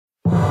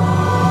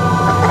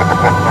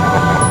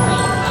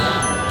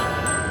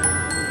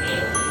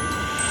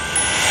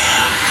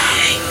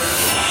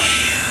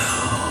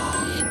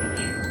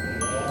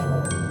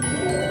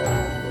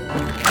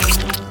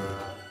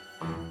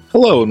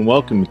Hello and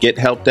welcome to Get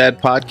Help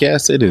Dad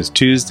Podcast. It is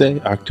Tuesday,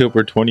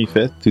 October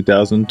 25th,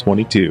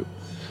 2022.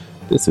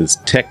 This is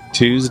Tech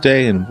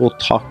Tuesday and we'll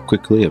talk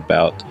quickly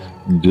about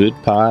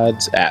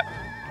Goodpods app.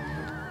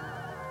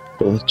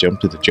 But let's jump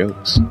to the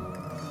jokes.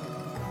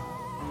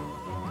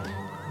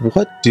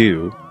 What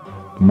do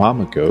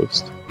Mama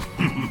Ghost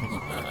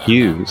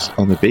use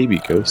on the baby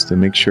ghost to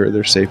make sure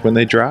they're safe when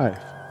they drive?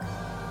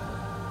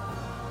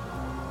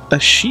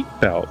 A seat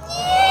belt.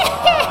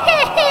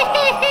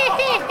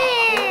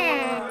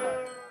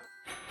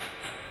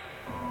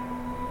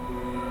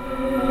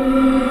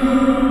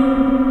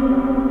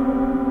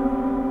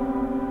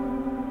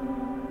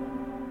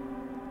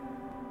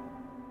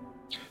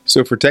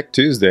 So for Tech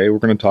Tuesday, we're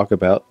going to talk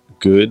about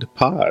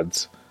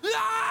Goodpods.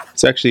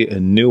 It's actually a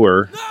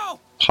newer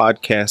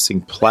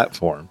podcasting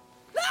platform.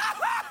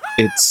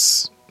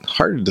 It's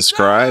hard to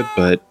describe,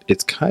 but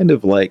it's kind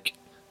of like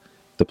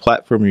the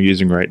platform you're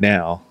using right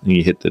now. And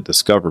you hit the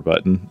Discover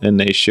button, and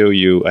they show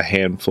you a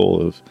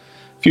handful of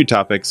few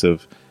topics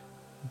of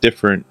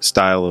different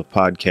style of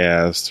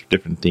podcasts,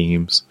 different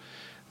themes.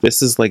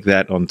 This is like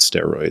that on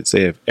steroids.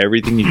 They have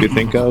everything you could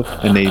think of,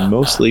 and they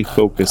mostly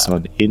focus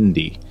on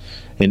indie.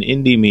 And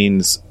indie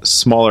means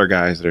smaller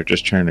guys that are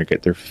just trying to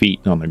get their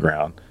feet on the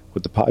ground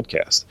with the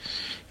podcast.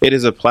 It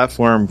is a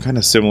platform kind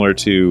of similar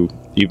to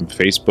even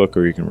Facebook,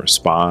 where you can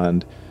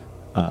respond,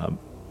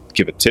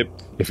 give a tip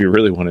if you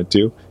really wanted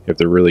to, if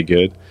they're really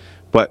good.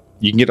 But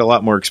you can get a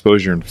lot more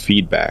exposure and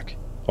feedback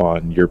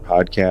on your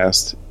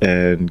podcast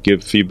and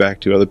give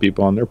feedback to other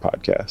people on their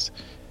podcast.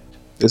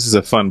 This is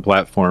a fun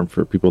platform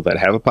for people that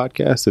have a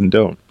podcast and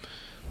don't.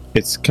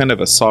 It's kind of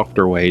a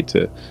softer way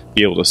to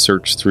be able to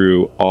search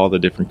through all the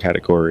different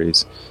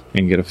categories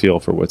and get a feel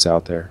for what's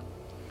out there.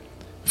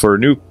 For a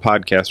new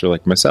podcaster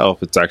like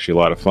myself, it's actually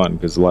a lot of fun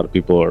because a lot of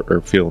people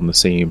are feeling the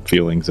same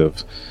feelings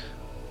of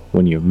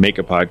when you make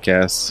a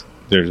podcast,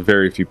 there's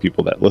very few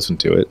people that listen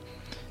to it.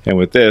 And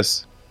with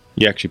this,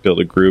 you actually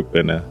build a group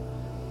and a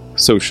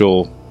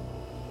social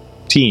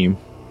team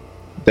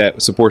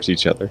that supports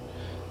each other.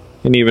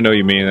 And even though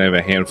you may have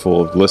a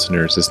handful of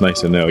listeners, it's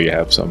nice to know you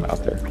have some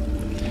out there.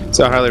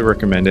 So I highly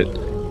recommend it,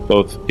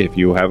 both if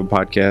you have a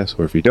podcast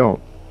or if you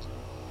don't.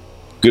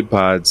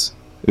 Goodpods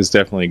is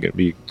definitely going to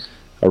be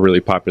a really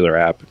popular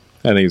app.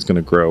 I think it's going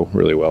to grow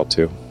really well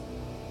too.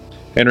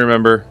 And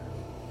remember,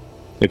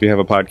 if you have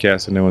a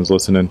podcast and no one's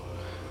listening,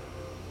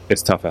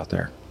 it's tough out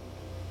there.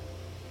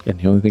 And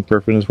the only thing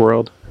perfect in this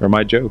world are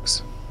my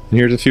jokes. And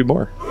here's a few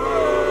more.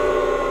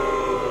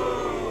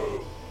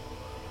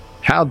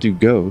 How do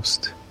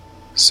ghosts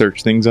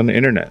search things on the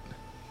internet?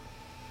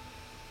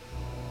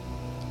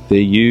 They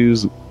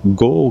use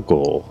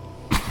Google.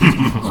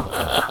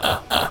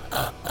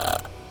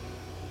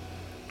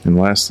 And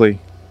lastly,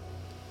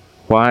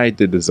 why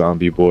did the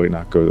zombie boy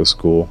not go to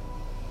school?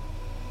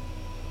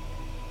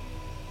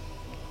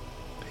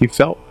 He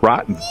felt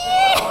rotten.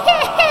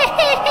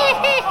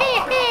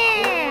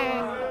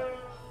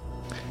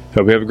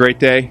 Hope you have a great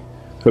day.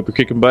 Hope you're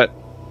kicking butt.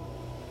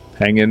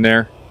 Hang in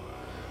there.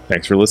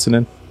 Thanks for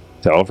listening.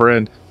 Tell a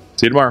friend.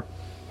 See you tomorrow.